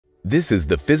This is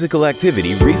the Physical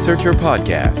Activity Researcher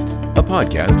Podcast, a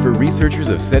podcast for researchers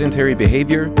of sedentary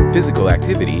behavior, physical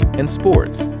activity, and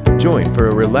sports. Join for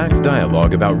a relaxed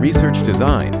dialogue about research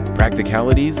design,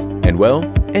 practicalities, and, well,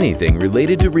 anything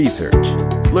related to research.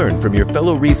 Learn from your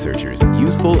fellow researchers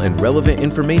useful and relevant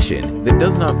information that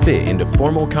does not fit into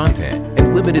formal content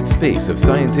and limited space of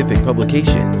scientific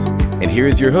publications. And here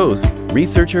is your host,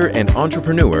 researcher and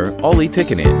entrepreneur, Olli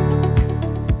Tikkanen.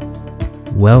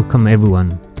 Welcome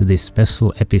everyone to this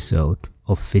special episode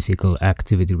of Physical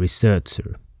Activity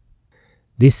Researcher.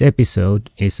 This episode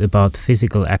is about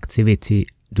physical activity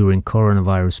during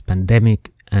coronavirus pandemic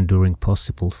and during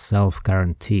possible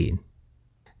self-quarantine.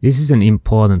 This is an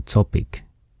important topic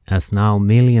as now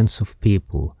millions of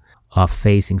people are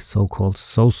facing so-called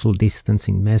social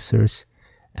distancing measures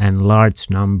and large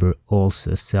number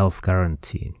also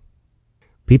self-quarantine.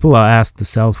 People are asked to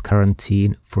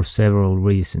self-quarantine for several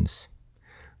reasons.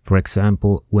 For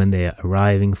example, when they are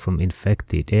arriving from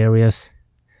infected areas,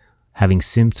 having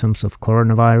symptoms of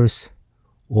coronavirus,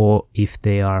 or if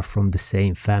they are from the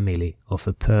same family of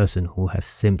a person who has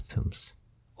symptoms.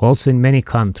 Also in many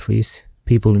countries,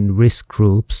 people in risk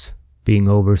groups, being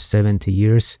over 70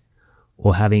 years,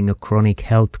 or having a chronic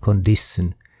health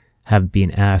condition, have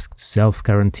been asked to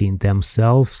self-quarantine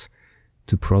themselves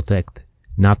to protect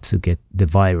not to get the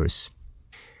virus.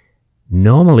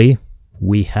 Normally,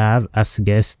 we have as a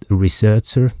guest a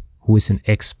researcher who is an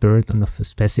expert on a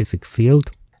specific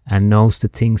field and knows the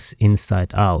things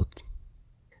inside out.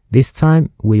 This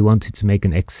time we wanted to make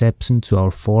an exception to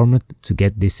our format to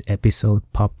get this episode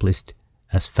published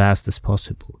as fast as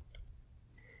possible.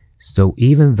 So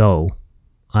even though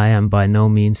I am by no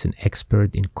means an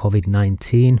expert in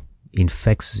COVID-19,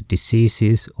 infectious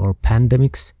diseases or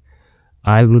pandemics,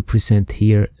 I will present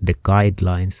here the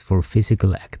guidelines for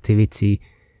physical activity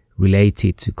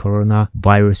related to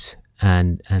coronavirus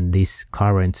and this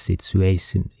current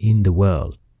situation in the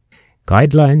world.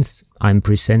 Guidelines I'm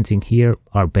presenting here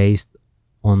are based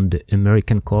on the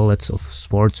American College of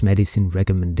Sports Medicine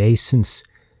recommendations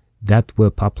that were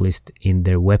published in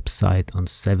their website on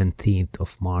 17th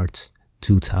of March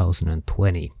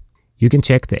 2020. You can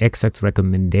check the exact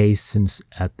recommendations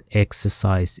at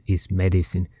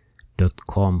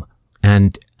exerciseismedicine.com.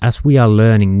 And as we are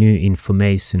learning new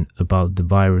information about the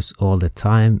virus all the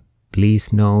time,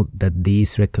 please note that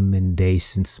these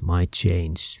recommendations might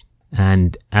change.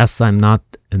 And as I'm not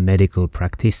a medical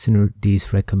practitioner,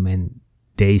 these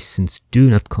recommendations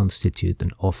do not constitute an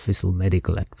official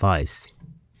medical advice.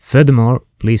 Furthermore,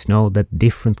 please note that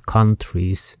different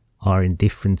countries are in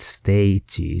different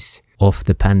stages of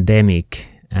the pandemic,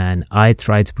 and I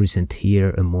try to present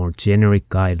here a more generic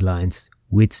guidelines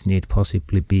which need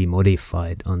possibly be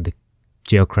modified on the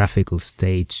geographical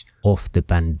stage of the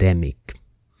pandemic.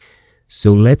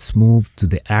 So let's move to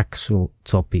the actual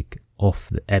topic of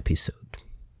the episode.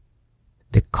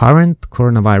 The current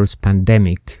coronavirus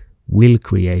pandemic will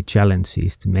create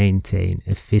challenges to maintain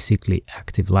a physically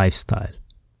active lifestyle.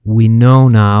 We know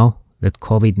now that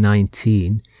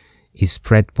COVID-19 is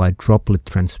spread by droplet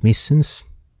transmissions.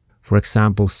 For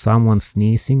example, someone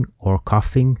sneezing or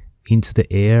coughing into the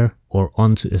air or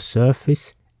onto a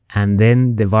surface, and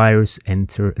then the virus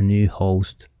enter a new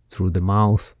host through the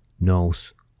mouth,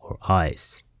 nose or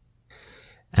eyes.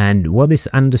 And what is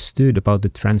understood about the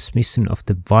transmission of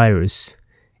the virus,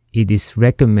 it is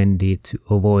recommended to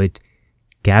avoid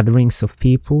gatherings of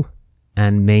people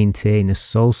and maintain a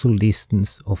social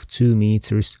distance of 2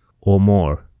 meters or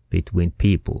more between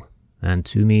people. And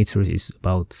 2 meters is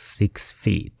about 6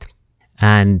 feet.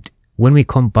 And when we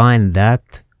combine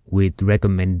that with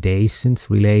recommendations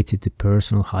related to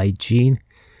personal hygiene,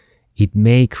 it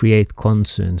may create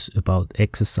concerns about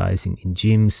exercising in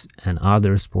gyms and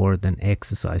other sport and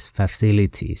exercise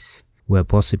facilities, where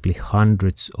possibly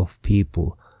hundreds of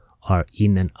people are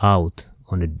in and out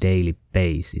on a daily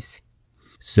basis.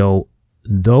 So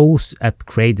those at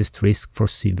greatest risk for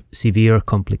severe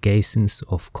complications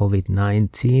of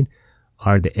COVID-19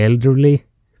 are the elderly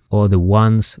or the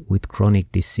ones with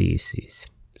chronic diseases.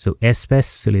 So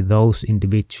especially those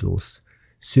individuals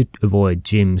should avoid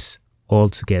gyms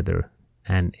altogether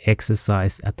and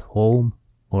exercise at home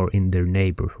or in their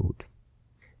neighborhood.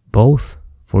 Both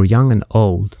for young and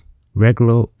old,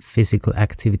 regular physical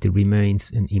activity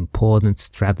remains an important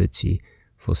strategy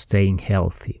for staying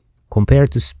healthy.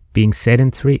 Compared to being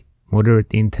sedentary,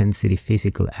 moderate intensity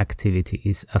physical activity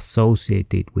is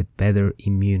associated with better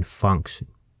immune function.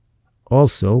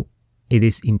 Also, it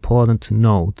is important to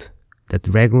note that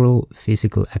regular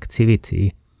physical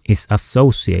activity is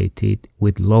associated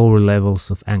with lower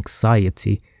levels of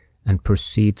anxiety and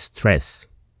perceived stress.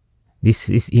 This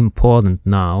is important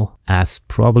now, as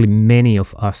probably many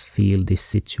of us feel this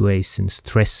situation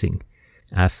stressing,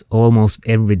 as almost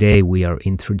every day we are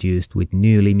introduced with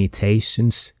new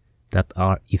limitations that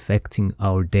are affecting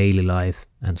our daily life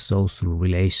and social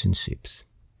relationships.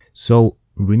 So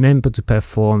remember to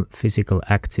perform physical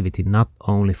activity not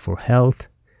only for health,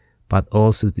 but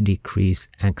also to decrease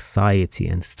anxiety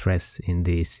and stress in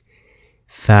these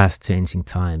fast changing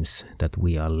times that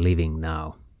we are living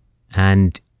now.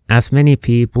 And as many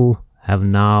people have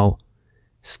now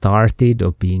started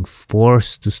or being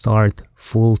forced to start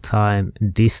full-time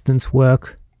distance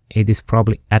work, it is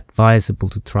probably advisable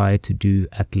to try to do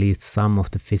at least some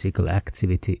of the physical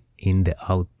activity in the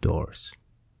outdoors.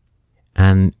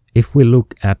 And if we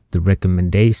look at the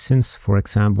recommendations, for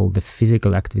example, the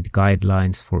physical activity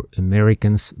guidelines for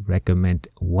Americans recommend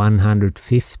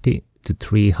 150 to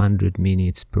 300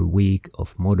 minutes per week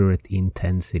of moderate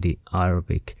intensity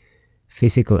aerobic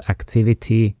physical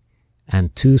activity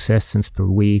and 2 sessions per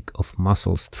week of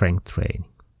muscle strength training.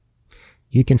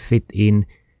 You can fit in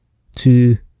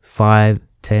 2, 5,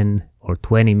 10 or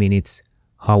 20 minutes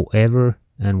however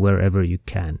and wherever you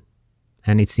can.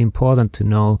 And it's important to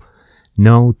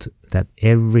note that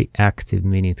every active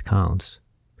minute counts.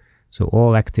 So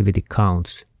all activity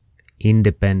counts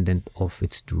independent of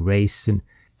its duration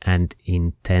and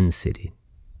intensity.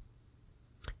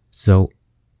 So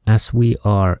as we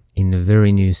are in a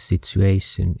very new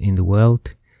situation in the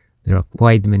world, there are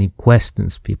quite many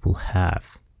questions people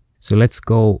have. So let's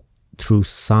go through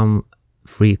some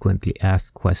frequently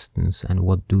asked questions and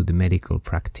what do the medical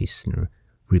practitioner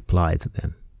reply to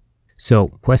them. So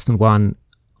question 1,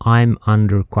 I'm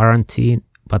under quarantine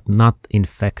but not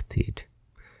infected.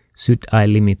 Should I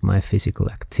limit my physical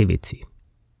activity?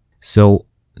 So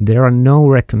there are no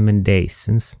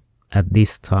recommendations at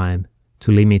this time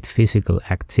to limit physical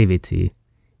activity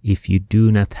if you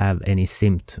do not have any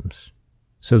symptoms.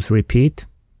 So to repeat,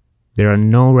 there are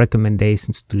no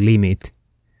recommendations to limit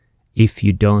if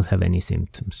you don't have any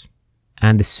symptoms.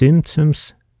 And the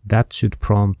symptoms that should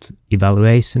prompt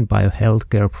evaluation by a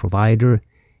healthcare provider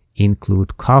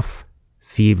include cough,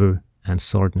 fever, and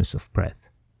shortness of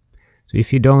breath. So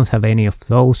if you don't have any of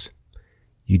those,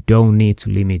 you don't need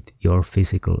to limit your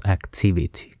physical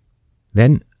activity.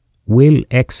 Then, will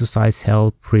exercise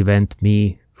help prevent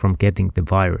me from getting the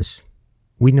virus?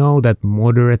 We know that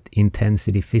moderate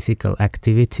intensity physical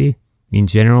activity in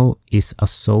general is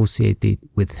associated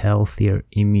with healthier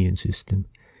immune system,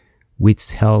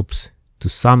 which helps to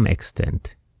some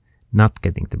extent not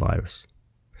getting the virus.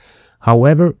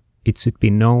 However, it should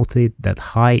be noted that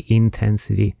high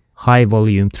intensity, high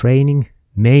volume training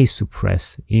may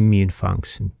suppress immune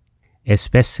function,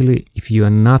 especially if you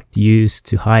are not used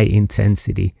to high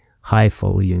intensity, high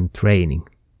volume training.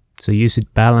 So you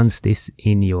should balance this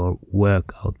in your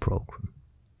workout program.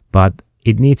 But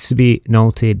it needs to be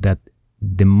noted that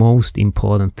the most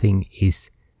important thing is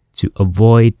to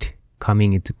avoid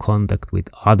coming into contact with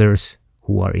others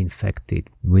who are infected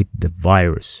with the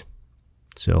virus.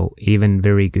 So even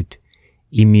very good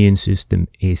immune system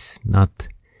is not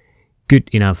good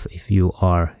enough if you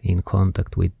are in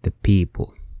contact with the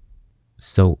people.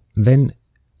 So then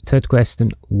third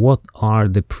question, what are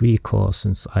the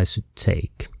precautions I should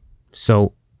take?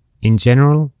 So in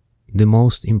general, the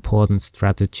most important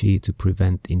strategy to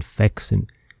prevent infection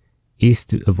is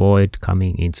to avoid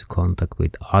coming into contact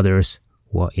with others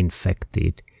who are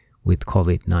infected with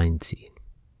COVID-19.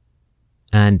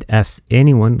 And as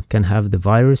anyone can have the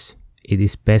virus, it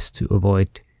is best to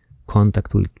avoid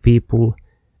contact with people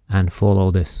and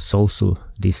follow the social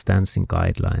distancing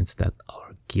guidelines that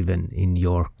are given in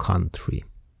your country.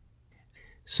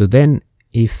 So then,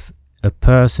 if a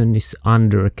person is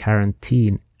under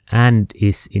quarantine and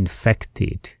is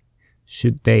infected,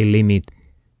 should they limit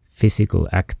physical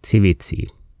activity?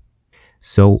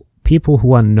 So people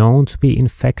who are known to be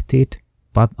infected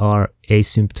but are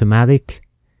asymptomatic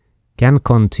can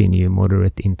continue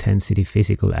moderate intensity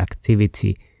physical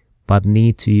activity but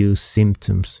need to use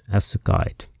symptoms as a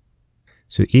guide.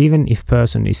 So even if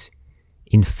person is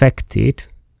infected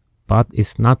but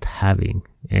is not having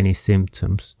any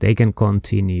symptoms, they can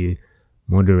continue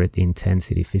moderate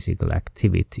intensity physical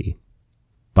activity.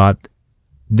 But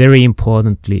very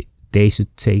importantly, they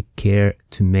should take care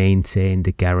to maintain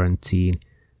the quarantine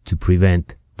to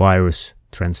prevent virus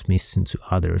transmission to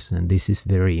others, and this is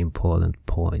very important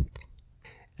point.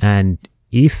 And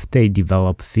if they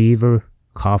develop fever,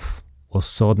 cough or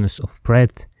shortness of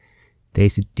breath, they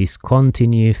should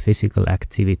discontinue physical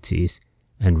activities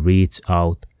and reach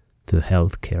out to a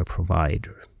healthcare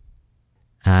provider.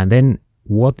 And then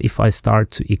what if I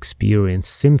start to experience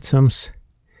symptoms?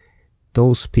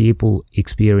 those people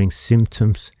experiencing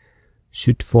symptoms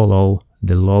should follow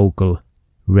the local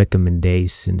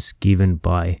recommendations given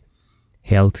by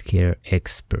healthcare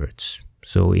experts.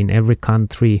 So in every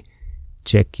country,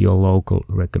 check your local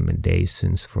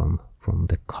recommendations from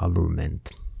the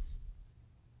government.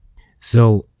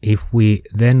 So if we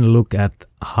then look at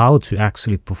how to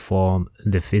actually perform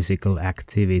the physical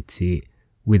activity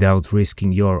without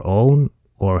risking your own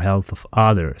or health of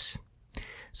others.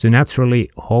 So naturally,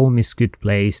 home is a good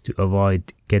place to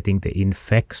avoid getting the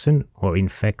infection or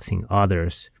infecting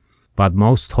others. But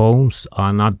most homes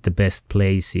are not the best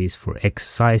places for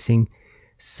exercising,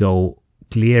 so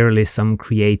clearly some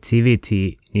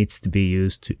creativity needs to be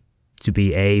used to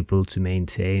be able to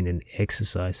maintain an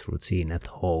exercise routine at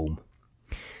home.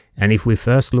 And if we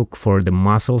first look for the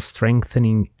muscle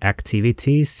strengthening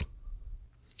activities,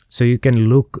 so you can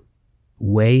look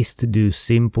ways to do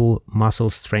simple muscle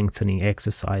strengthening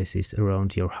exercises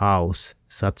around your house,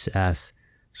 such as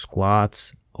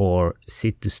squats or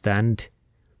sit to stand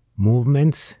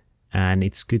movements, and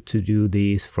it's good to do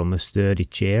these from a sturdy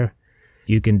chair.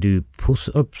 You can do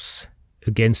push-ups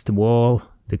against the wall,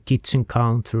 the kitchen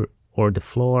counter or the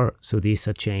floor, so these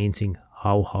are changing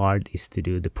how hard it is to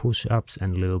do the push-ups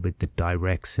and a little bit the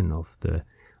direction of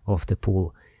the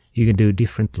pull. You can do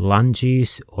different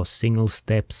lunges or single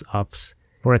steps ups,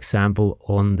 for example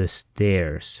on the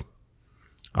stairs.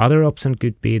 Other option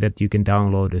could be that you can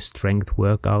download a strength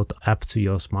workout app to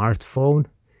your smartphone,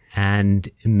 and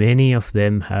many of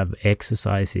them have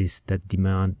exercises that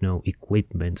demand no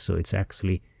equipment, so it's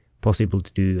actually possible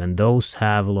to do, and those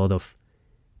have a lot of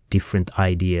different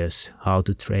ideas how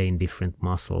to train different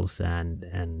muscles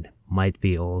and might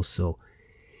be also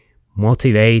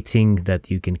motivating that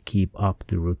you can keep up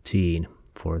the routine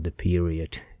for the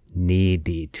period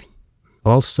needed.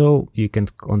 Also, you can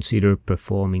consider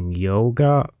performing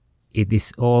yoga. It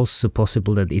is also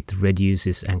possible that it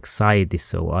reduces anxiety,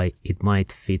 so it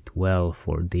might fit well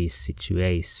for these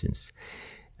situations.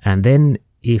 And then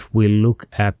if we look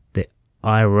at the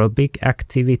aerobic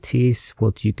activities,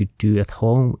 what you could do at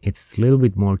home, it's a little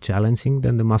bit more challenging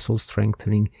than the muscle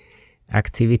strengthening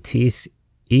activities.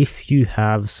 If you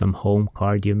have some home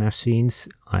cardio machines,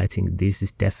 I think this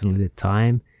is definitely the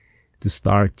time to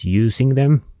start using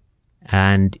them.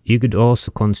 And you could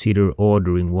also consider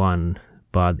ordering one,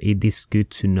 but it is good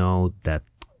to know that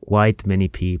quite many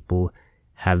people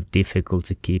have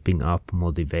difficulty keeping up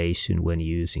motivation when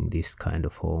using this kind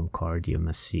of home cardio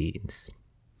machines.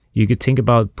 You could think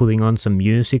about putting on some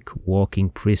music, walking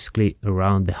briskly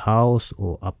around the house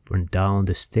or up and down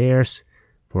the stairs,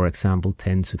 for example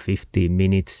 10 to 15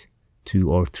 minutes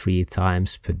 2 or 3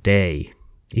 times per day.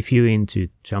 If you're into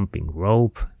jumping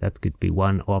rope, that could be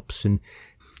one option.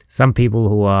 Some people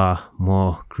who are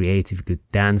more creative could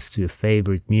dance to a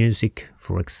favorite music,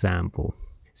 for example.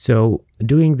 So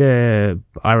doing the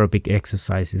aerobic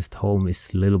exercises at home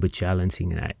is a little bit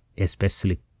challenging,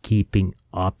 especially keeping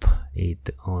up it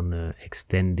on an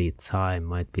extended time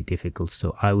might be difficult.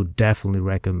 So I would definitely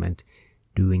recommend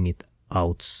doing it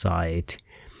outside.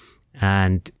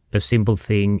 And a simple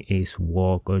thing is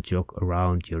walk or jog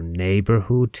around your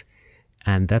neighborhood,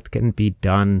 and that can be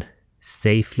done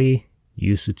safely.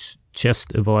 You should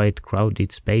just avoid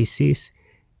crowded spaces,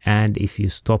 and if you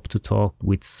stop to talk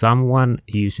with someone,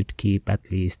 you should keep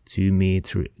at least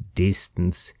 2-meter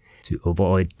distance to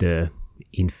avoid the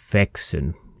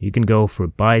infection. You can go for a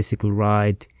bicycle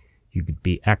ride, you could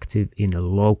be active in a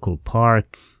local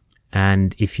park,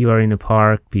 and if you are in a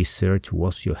park, be sure to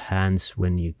wash your hands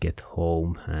when you get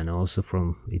home, and also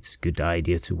it's a good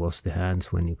idea to wash the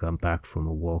hands when you come back from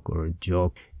a walk or a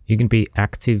jog. You can be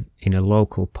active in a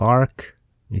local park.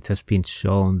 It has been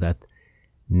shown that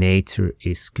nature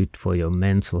is good for your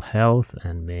mental health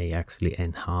and may actually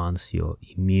enhance your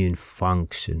immune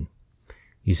function.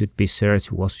 You should be sure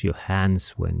to wash your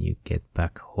hands when you get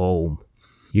back home.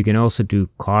 You can also do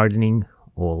gardening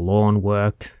or lawn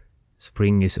work.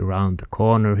 Spring is around the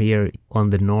corner here on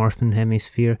the northern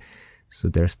hemisphere, so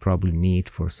there's probably need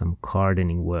for some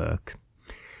gardening work.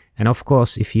 And of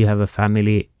course, if you have a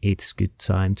family, it's good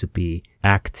time to be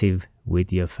active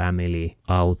with your family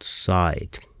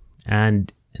outside.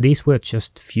 And these were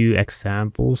just few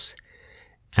examples,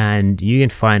 and you can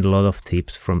find a lot of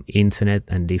tips from internet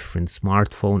and different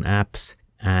smartphone apps.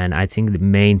 And I think the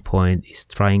main point is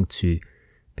trying to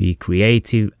be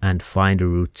creative and find a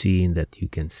routine that you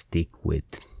can stick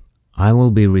with. I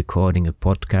will be recording a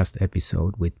podcast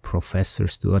episode with Professor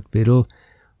Stuart Biddle,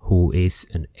 who is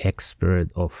an expert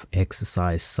of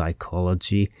exercise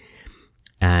psychology,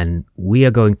 and we are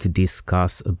going to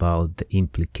discuss about the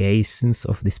implications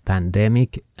of this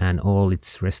pandemic and all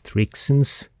its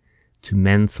restrictions to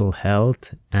mental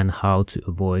health and how to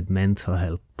avoid mental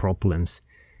health problems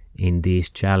in these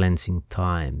challenging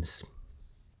times.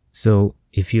 So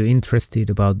if you're interested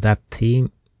about that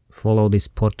theme, follow this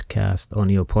podcast on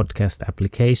your podcast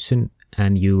application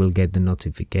and you will get the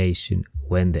notification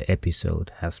when the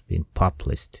episode has been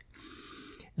published.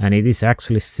 And it is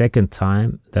actually second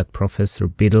time that Professor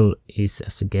Biddle is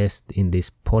as a guest in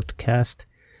this podcast.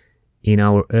 In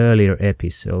our earlier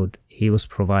episode, he was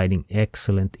providing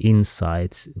excellent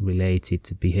insights related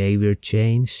to behavior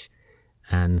change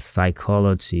and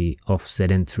psychology of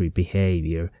sedentary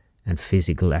behavior and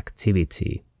physical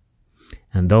activity.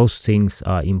 And those things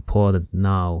are important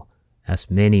now,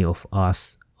 as many of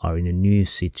us are in a new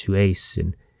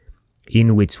situation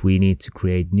in which we need to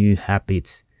create new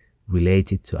habits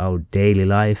related to our daily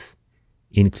life,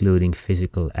 including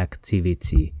physical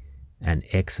activity and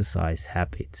exercise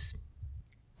habits.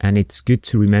 And it's good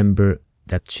to remember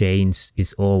that change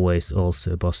is always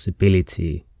also a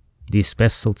possibility. These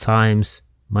special times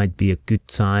might be a good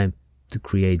time to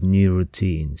create new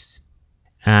routines.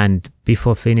 And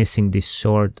before finishing this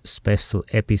short special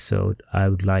episode, I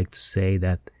would like to say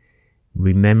that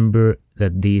remember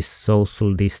that these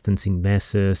social distancing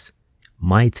measures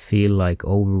might feel like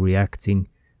overreacting,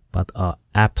 but are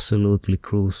absolutely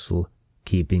crucial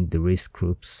keeping the risk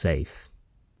groups safe.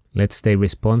 Let's stay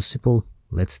responsible,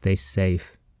 let's stay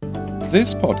safe.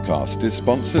 This podcast is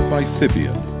sponsored by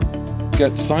Fibion.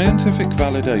 Get scientific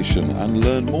validation and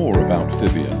learn more about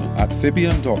Fibion at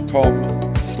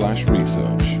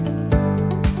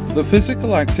fibion.com/research. The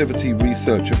Physical Activity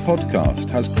Researcher podcast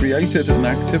has created an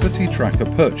activity tracker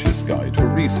purchase guide for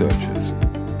researchers.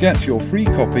 Get your free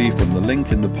copy from the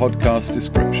link in the podcast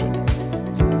description.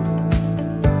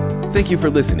 Thank you for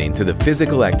listening to the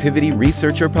Physical Activity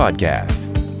Researcher Podcast.